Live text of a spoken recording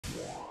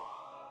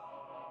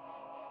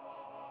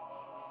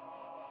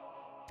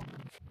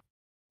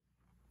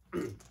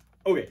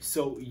Okay,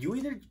 so you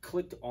either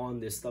clicked on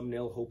this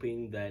thumbnail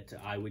hoping that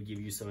I would give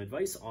you some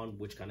advice on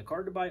which kind of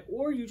car to buy,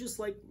 or you just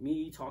like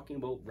me talking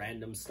about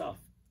random stuff,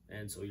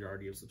 and so you're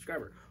already a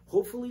subscriber.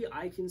 Hopefully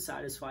I can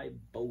satisfy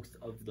both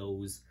of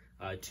those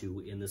two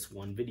in this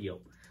one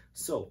video.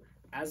 So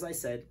as I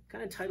said,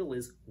 kind of title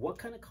is what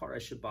kind of car I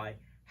should buy.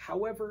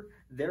 However,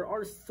 there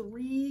are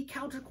 3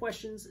 counter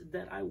questions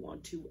that I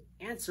want to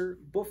answer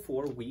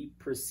before we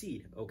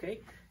proceed,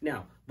 okay?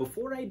 Now,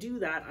 before I do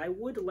that, I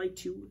would like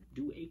to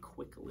do a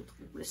quick little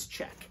wrist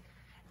check.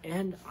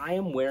 And I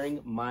am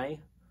wearing my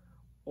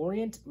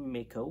Orient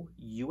Mako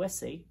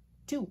USA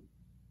 2,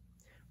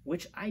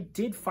 which I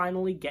did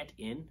finally get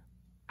in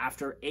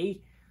after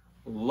a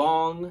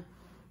long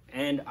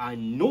and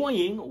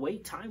annoying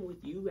wait time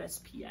with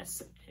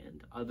USPS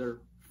and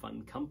other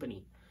fun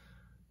company.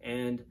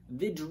 And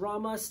the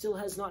drama still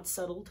has not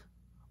settled,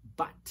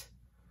 but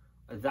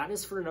that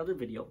is for another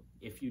video.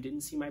 If you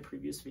didn't see my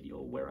previous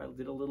video where I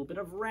did a little bit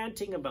of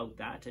ranting about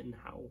that and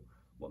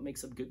what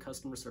makes up good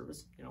customer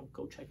service, you know,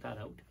 go check that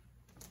out.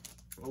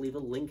 I'll leave a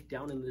link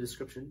down in the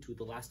description to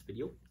the last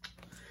video.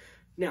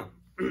 Now,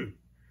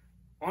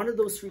 on to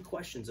those 3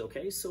 questions,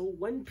 okay? So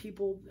when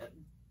people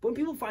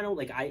find out,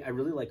 like, I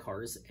really like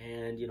cars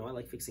and, you know, I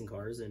like fixing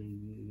cars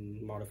and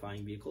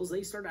modifying vehicles,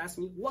 they start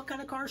asking me, what kind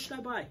of car should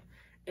I buy?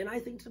 And I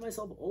think to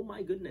myself, oh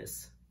my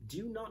goodness,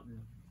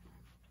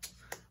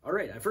 all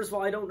right, first of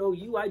all, I don't know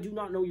you, I do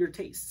not know your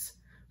tastes.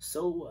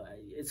 So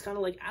it's kind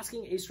of like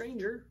asking a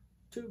stranger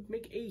to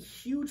make a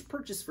huge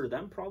purchase for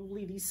them,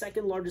 probably the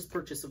 2nd largest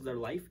purchase of their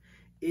life,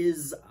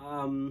 is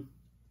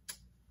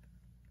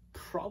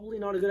probably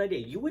not a good idea.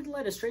 You wouldn't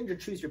let a stranger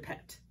choose your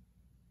pet.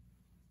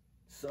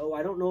 So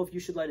I don't know if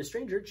you should let a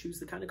stranger choose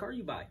the kind of car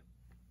you buy,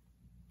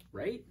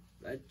 right?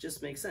 That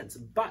just makes sense.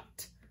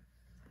 But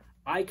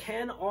I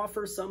can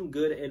offer some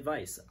good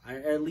advice.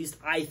 At least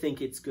I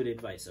think it's good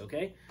advice,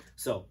 okay?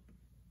 So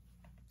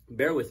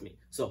bear with me.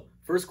 So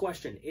first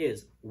question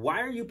is,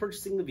 why are you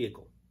purchasing the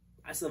vehicle?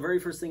 That's the very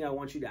first thing I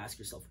want you to ask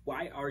yourself.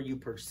 Why are you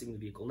purchasing the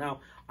vehicle? Now,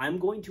 I'm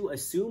going to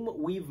assume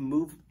we've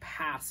moved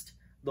past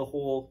the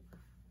whole,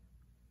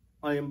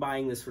 I am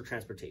buying this for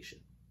transportation,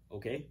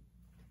 okay?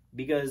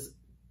 Because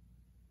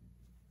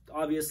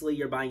obviously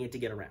you're buying it to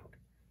get around.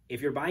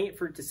 If you're buying it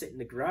to sit in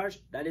the garage,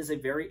 that is a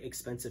very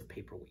expensive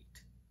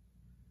paperweight.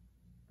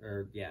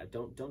 Or yeah,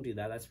 don't do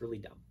that. That's really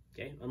dumb,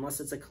 okay?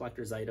 Unless it's a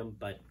collector's item,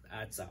 but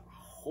that's a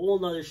whole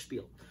nother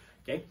spiel,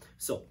 okay?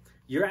 So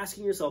you're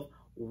asking yourself,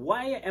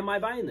 why am I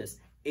buying this?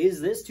 Is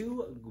this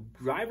to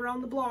drive around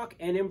the block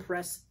and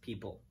impress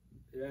people?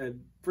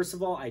 First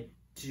of all, I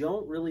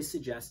don't really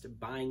suggest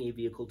buying a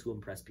vehicle to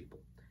impress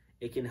people.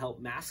 It can help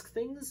mask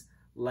things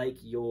like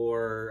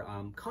your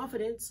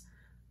confidence.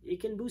 It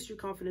can boost your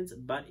confidence,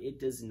 but it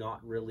does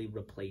not really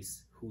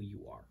replace who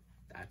you are.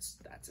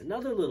 That's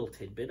another little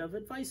tidbit of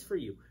advice for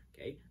you,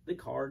 okay? The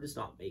car does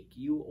not make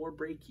you or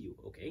break you,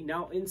 okay?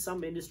 Now, in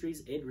some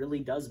industries, it really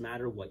does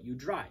matter what you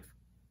drive,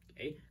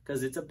 okay?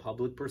 Because it's a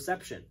public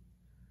perception,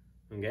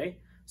 okay?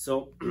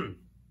 So,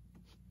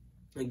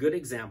 a good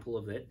example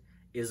of it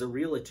is a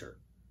realtor.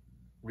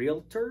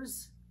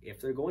 Realtors, if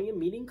they're going and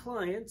meeting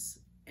clients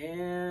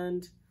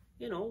and,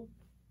 you know,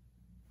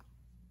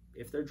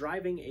 if they're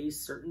driving a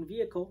certain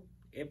vehicle,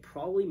 it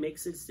probably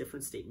makes a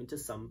different statement to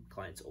some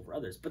clients over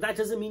others. But that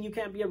doesn't mean you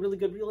can't be a really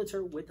good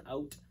realtor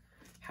without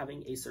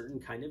having a certain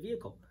kind of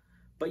vehicle.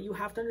 But you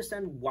have to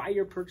understand why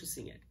you're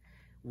purchasing it.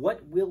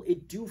 What will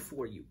it do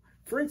for you?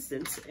 For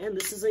instance, and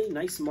this is a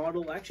nice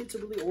model, actually it's a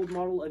really old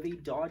model of a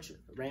Dodge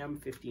Ram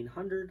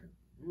 1500.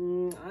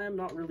 I'm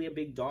not really a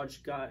big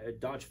Dodge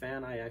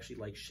fan. I actually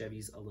like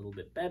Chevys a little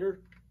bit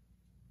better.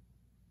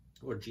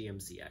 Or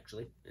GMC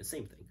actually, the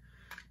same thing.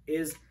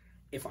 Is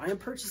if I am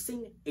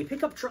purchasing a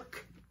pickup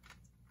truck,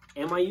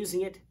 am I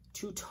using it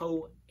to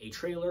tow a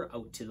trailer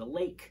out to the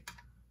lake?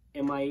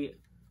 Am I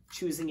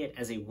choosing it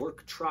as a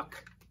work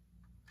truck?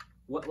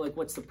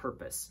 What's the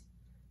purpose?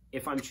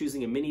 If I'm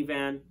choosing a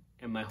minivan,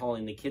 am I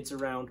hauling the kids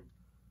around?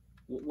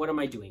 What am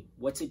I doing?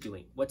 What's it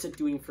doing? What's it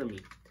doing for me?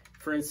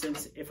 For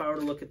instance, if I were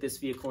to look at this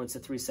vehicle, it's a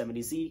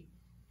 370Z.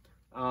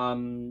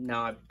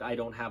 Now I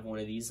don't have one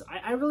of these.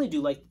 I really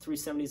do like the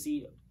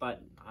 370Z,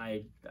 but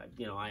I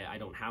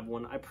don't have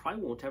one. I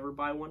probably won't ever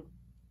buy one,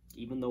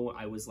 even though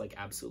I was like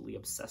absolutely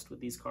obsessed with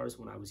these cars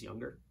when I was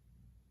younger.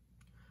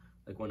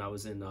 Like when I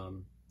was in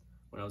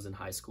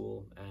high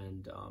school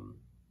and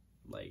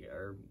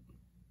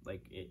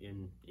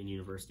in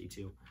university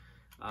too.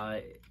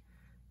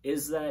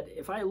 Is that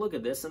if I look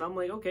at this and I'm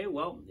like, okay,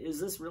 well, is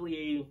this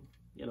really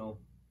a,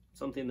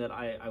 something that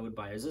I would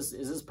buy? Is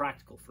this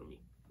practical for me,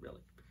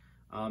 really?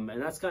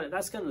 And that's kind of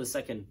the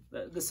second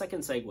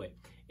segue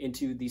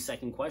into the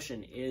second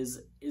question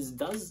is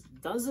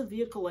does a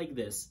vehicle like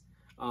this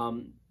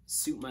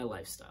suit my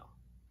lifestyle?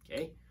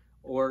 Okay,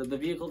 or the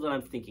vehicle that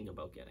I'm thinking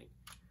about getting,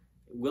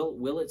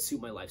 will it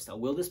suit my lifestyle?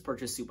 Will this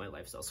purchase suit my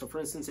lifestyle? So for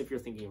instance, if you're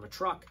thinking of a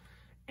truck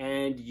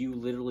and you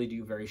literally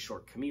do very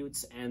short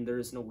commutes, and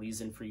there's no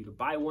reason for you to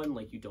buy one.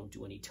 Like, you don't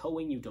do any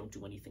towing, you don't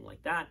do anything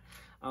like that.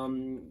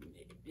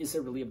 Is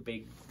there really a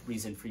big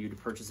reason for you to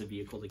purchase a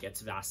vehicle that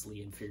gets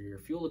vastly inferior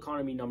fuel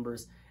economy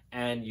numbers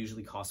and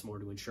usually costs more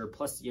to insure?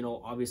 Plus, you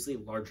know, obviously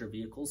larger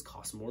vehicles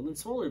cost more than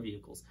smaller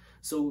vehicles.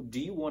 So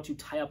do you want to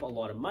tie up a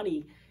lot of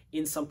money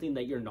in something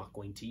that you're not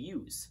going to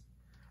use?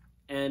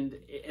 And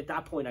at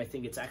that point, I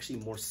think it's actually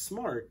more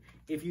smart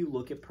if you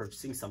look at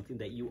purchasing something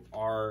that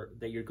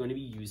you're going to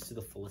be used to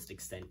the fullest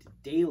extent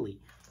daily.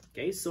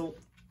 Okay, so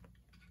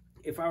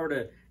if I were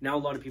to, now a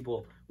lot of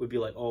people would be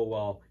like, oh,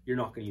 well, you're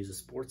not going to use a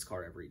sports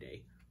car every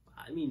day.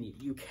 I mean,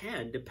 you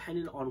can,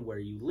 depending on where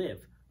you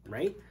live,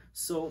 right?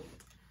 So,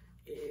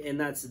 and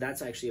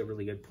that's actually a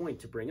really good point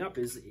to bring up,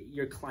 is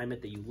your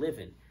climate that you live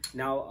in.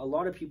 Now, a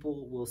lot of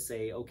people will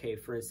say, okay,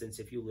 for instance,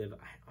 if you live,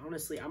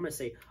 honestly, I'm going to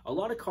say a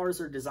lot of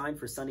cars are designed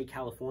for sunny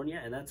California,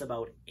 and that's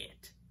about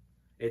it.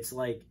 It's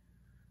like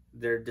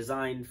they're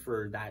designed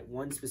for that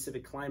one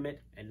specific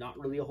climate and not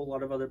really a whole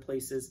lot of other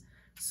places.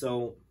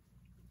 So,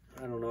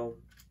 I don't know.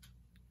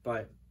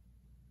 But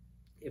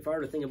if I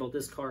were to think about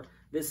this car,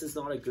 this is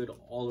not a good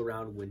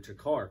all-around winter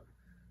car.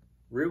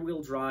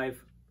 Rear-wheel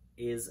drive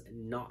is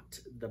not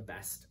the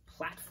best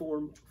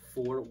platform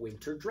for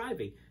winter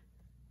driving.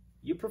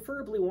 You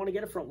preferably want to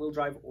get a front-wheel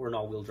drive or an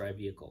all-wheel drive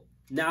vehicle.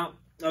 Now,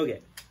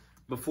 okay,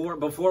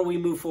 before we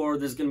move forward,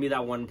 there's going to be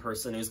that one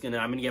person who's I'm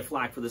going to get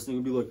flack for this, and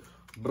he'll be like,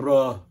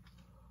 bruh,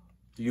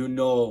 you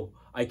know,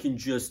 I can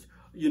just,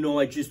 you know,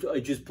 I just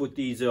put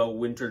these good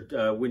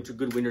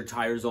winter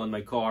tires on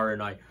my car,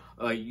 and I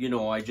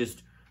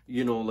just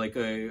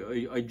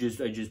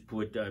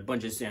put a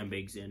bunch of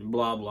sandbags in,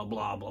 blah, blah,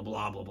 blah, blah,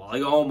 blah, blah, blah.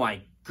 Like, oh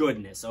my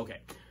goodness.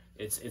 Okay.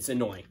 It's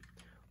annoying.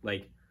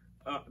 Like,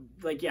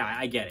 yeah,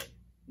 I get it.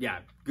 Yeah.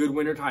 Good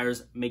winter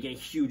tires make a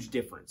huge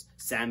difference.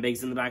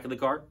 Sandbags in the back of the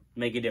car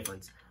make a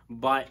difference.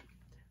 But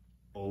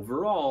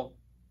overall,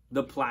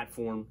 the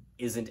platform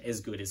isn't as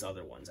good as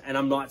other ones. And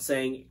I'm not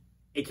saying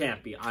it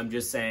can't be. I'm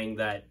just saying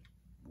that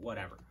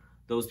whatever.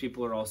 Those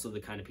people are also the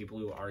kind of people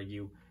who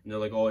argue, and they're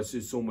like, oh, it's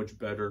just so much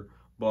better,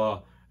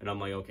 blah. And I'm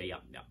like, okay, yeah,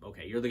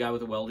 okay. You're the guy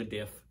with a welded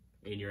diff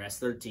in your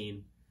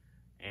S13,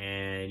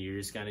 and you're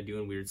just kind of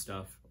doing weird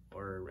stuff,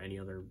 or any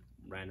other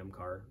random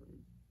car,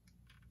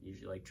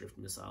 usually like drift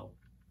missile.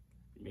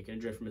 You're making a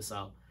drift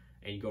missile,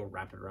 and you go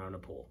wrap it around a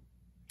pole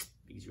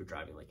because you're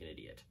driving like an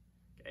idiot,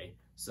 okay?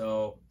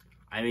 So,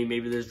 I mean,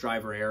 maybe there's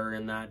driver error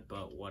in that,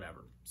 but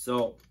whatever.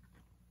 So,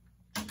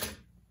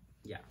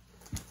 yeah.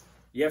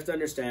 You have to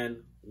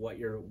understand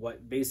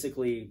what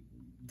basically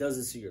does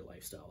this to your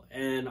lifestyle.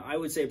 And I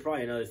would say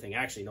probably another thing,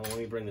 actually, no, let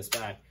me bring this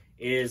back,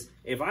 is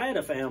if I had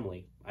a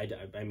family, I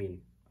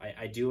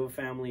do have a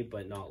family,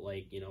 but not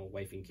like, you know,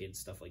 wife and kids,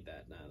 stuff like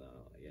that. No,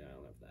 yeah, I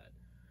don't have that.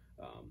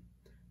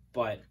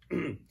 But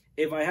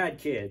if I had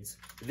kids,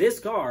 this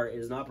car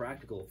is not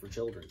practical for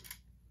children,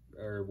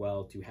 or,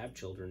 well, to have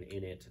children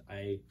in it.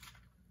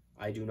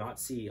 I do not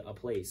see a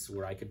place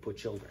where I could put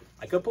children.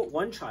 I could put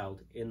one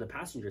child in the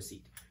passenger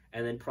seat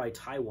and then probably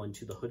tie one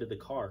to the hood of the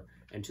car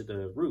and to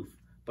the roof.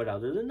 But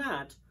other than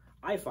that,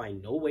 I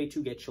find no way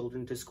to get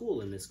children to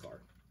school in this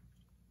car.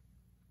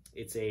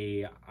 It's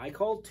I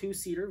call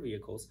two-seater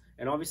vehicles,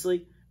 and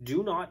obviously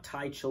do not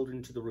tie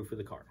children to the roof of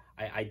the car.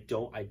 I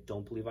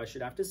don't believe I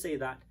should have to say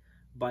that,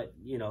 but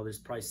you know, there's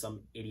probably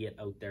some idiot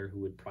out there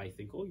who would probably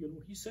think, oh, you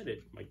know, he said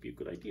it, might be a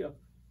good idea.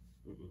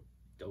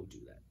 Don't do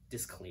that.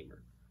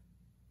 Disclaimer.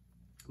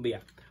 But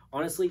yeah,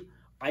 honestly,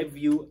 I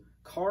view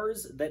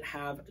cars that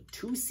have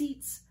two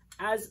seats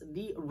as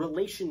the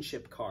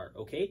relationship car,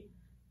 okay?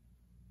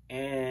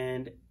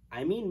 And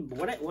I mean,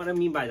 what I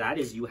mean by that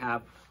is you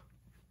have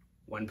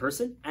one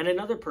person and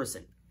another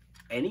person.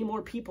 Any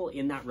more people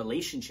in that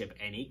relationship,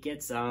 and it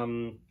gets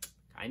kind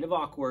of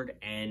awkward,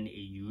 and it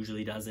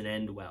usually doesn't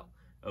end well,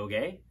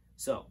 okay?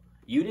 So,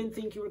 you didn't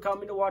think you were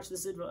coming to watch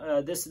this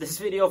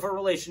video for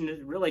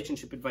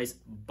relationship advice,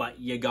 but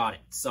you got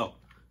it. So,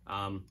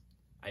 I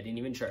didn't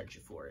even charge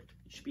you for it.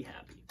 You should be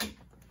happy.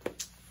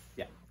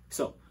 Yeah.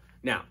 So,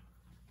 now,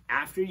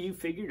 after you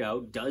figured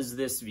out, does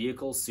this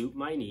vehicle suit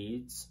my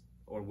needs,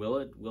 or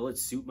will it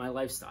suit my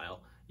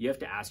lifestyle, you have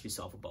to ask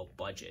yourself about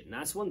budget. And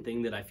that's one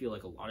thing that I feel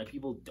like a lot of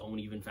people don't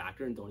even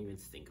factor and don't even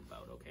think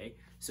about, okay?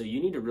 So you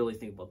need to really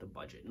think about the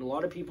budget. And a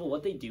lot of people,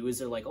 what they do is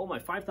they're like, oh, my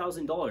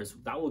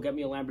 $5,000, that will get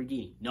me a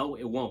Lamborghini. No,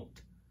 it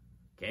won't,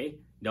 okay?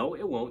 No,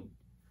 it won't.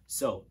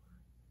 So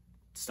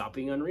stop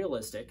being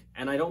unrealistic.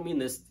 And I don't mean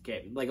this,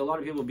 okay, like a lot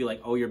of people will be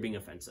like, oh, you're being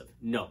offensive.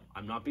 No,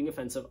 I'm not being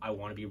offensive. I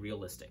want to be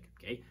realistic,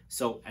 okay?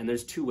 So, and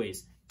there's two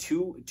ways.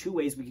 Two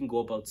ways we can go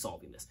about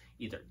solving this.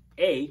 Either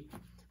A,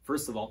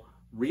 first of all,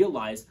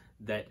 realize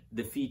that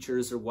the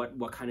features or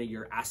what kind of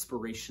your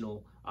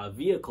aspirational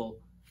vehicle,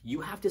 you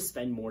have to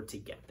spend more to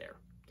get there,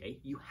 okay?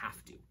 You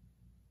have to.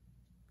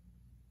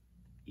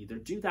 Either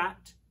do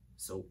that,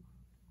 so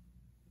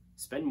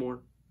spend more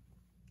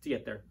to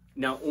get there.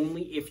 Now,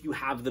 only if you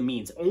have the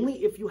means,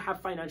 only if you have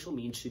financial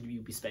means should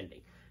you be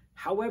spending.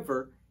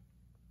 However,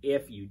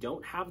 if you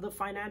don't have the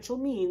financial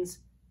means,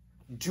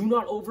 do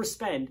not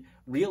overspend.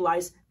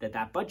 Realize that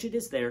that budget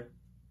is there,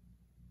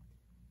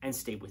 and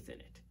stay within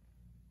it.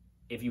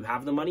 If you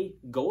have the money,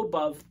 go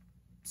above,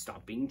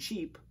 stop being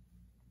cheap,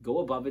 go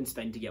above and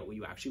spend to get what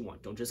you actually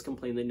want. Don't just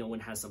complain that no one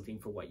has something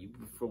for what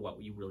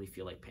you really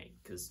feel like paying,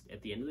 because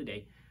at the end of the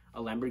day,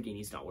 a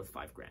Lamborghini is not worth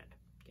 $5 grand,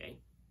 okay?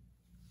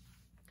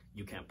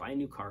 You can't buy a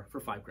new car for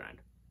 $5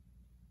 grand.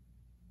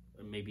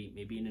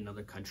 Maybe in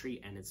another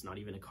country, and it's not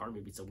even a car,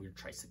 maybe it's a weird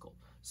tricycle.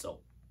 So,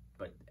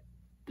 but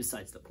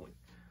besides the point,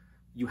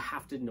 you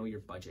have to know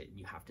your budget and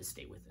you have to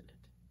stay within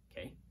it,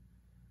 okay?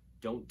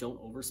 Don't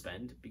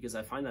overspend, because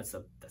I find that's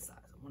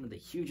one of the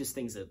hugest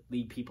things that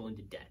lead people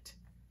into debt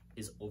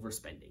is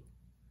overspending.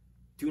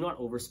 Do not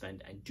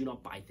overspend and do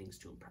not buy things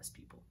to impress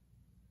people.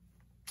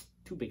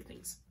 Two big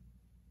things.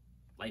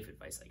 Life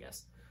advice, I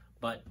guess.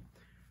 But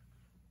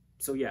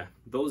so yeah,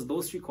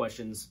 those three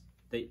questions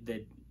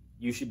that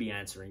you should be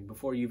answering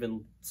before you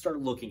even start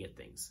looking at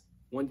things.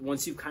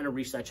 Once you've kind of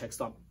reached that check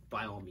stop,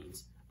 by all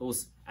means,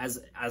 those, as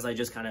I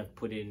just kind of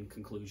put in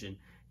conclusion,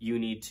 you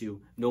need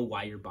to know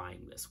why you're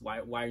buying this. Why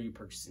are you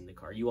purchasing the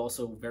car? You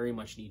also very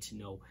much need to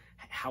know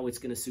how it's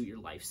going to suit your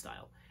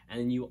lifestyle. And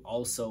then you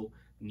also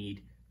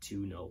need to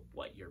know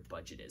what your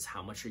budget is.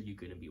 How much are you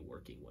going to be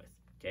working with?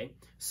 Okay.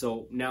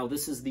 So now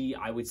this is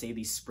I would say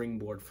the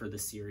springboard for the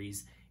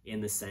series,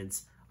 in the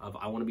sense of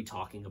I want to be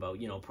talking about,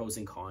 pros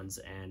and cons,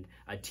 and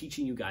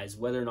teaching you guys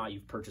whether or not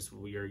you're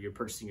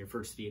purchasing your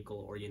first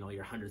vehicle or,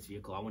 your 100th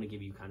vehicle. I want to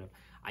give you kind of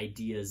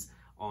ideas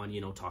on,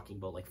 talking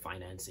about like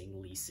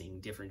financing, leasing,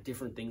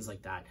 different things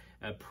like that,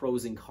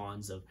 pros and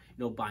cons of,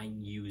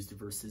 buying used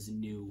versus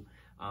new,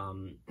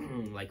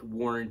 like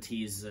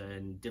warranties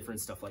and different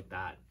stuff like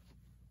that.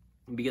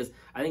 Because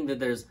I think that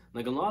there's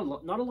like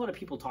not a lot of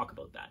people talk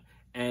about that.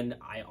 And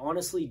I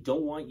honestly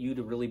don't want you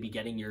to really be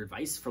getting your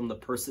advice from the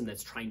person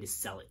that's trying to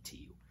sell it to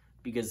you.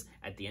 Because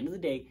at the end of the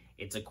day,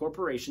 it's a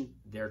corporation,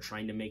 they're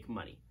trying to make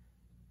money.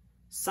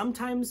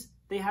 Sometimes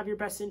they have your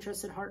best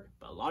interest at heart,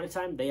 but a lot of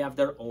time they have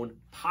their own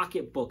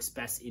pocketbook's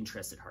best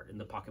interest at heart, in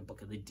the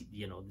pocketbook of the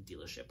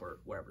dealership or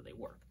wherever they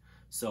work.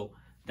 So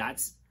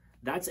that's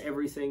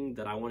everything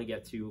that I want to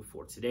get to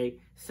for today.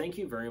 Thank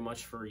you very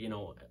much for,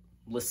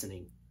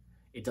 listening.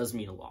 It does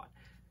mean a lot.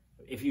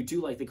 If you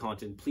do like the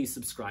content, please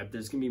subscribe.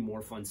 There's going to be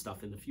more fun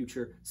stuff in the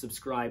future.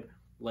 Subscribe,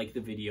 like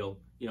the video,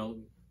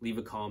 leave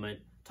a comment,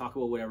 talk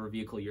about whatever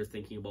vehicle you're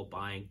thinking about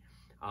buying.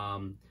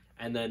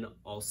 And then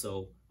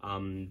also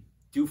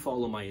do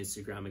follow my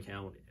Instagram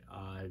account.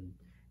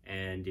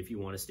 And if you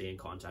want to stay in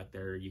contact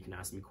there, you can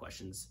ask me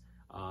questions.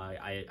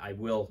 I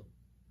will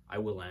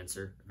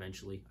answer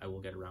eventually. I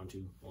will get around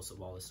to most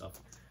of all this stuff.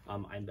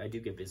 I do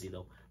get busy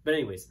though. But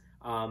anyways,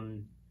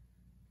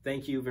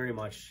 thank you very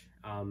much.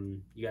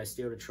 You guys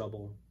stay out of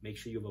trouble. Make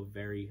sure you have a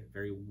very,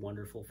 very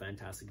wonderful,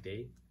 fantastic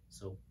day.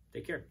 So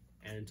take care.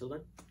 And until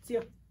then, see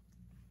ya.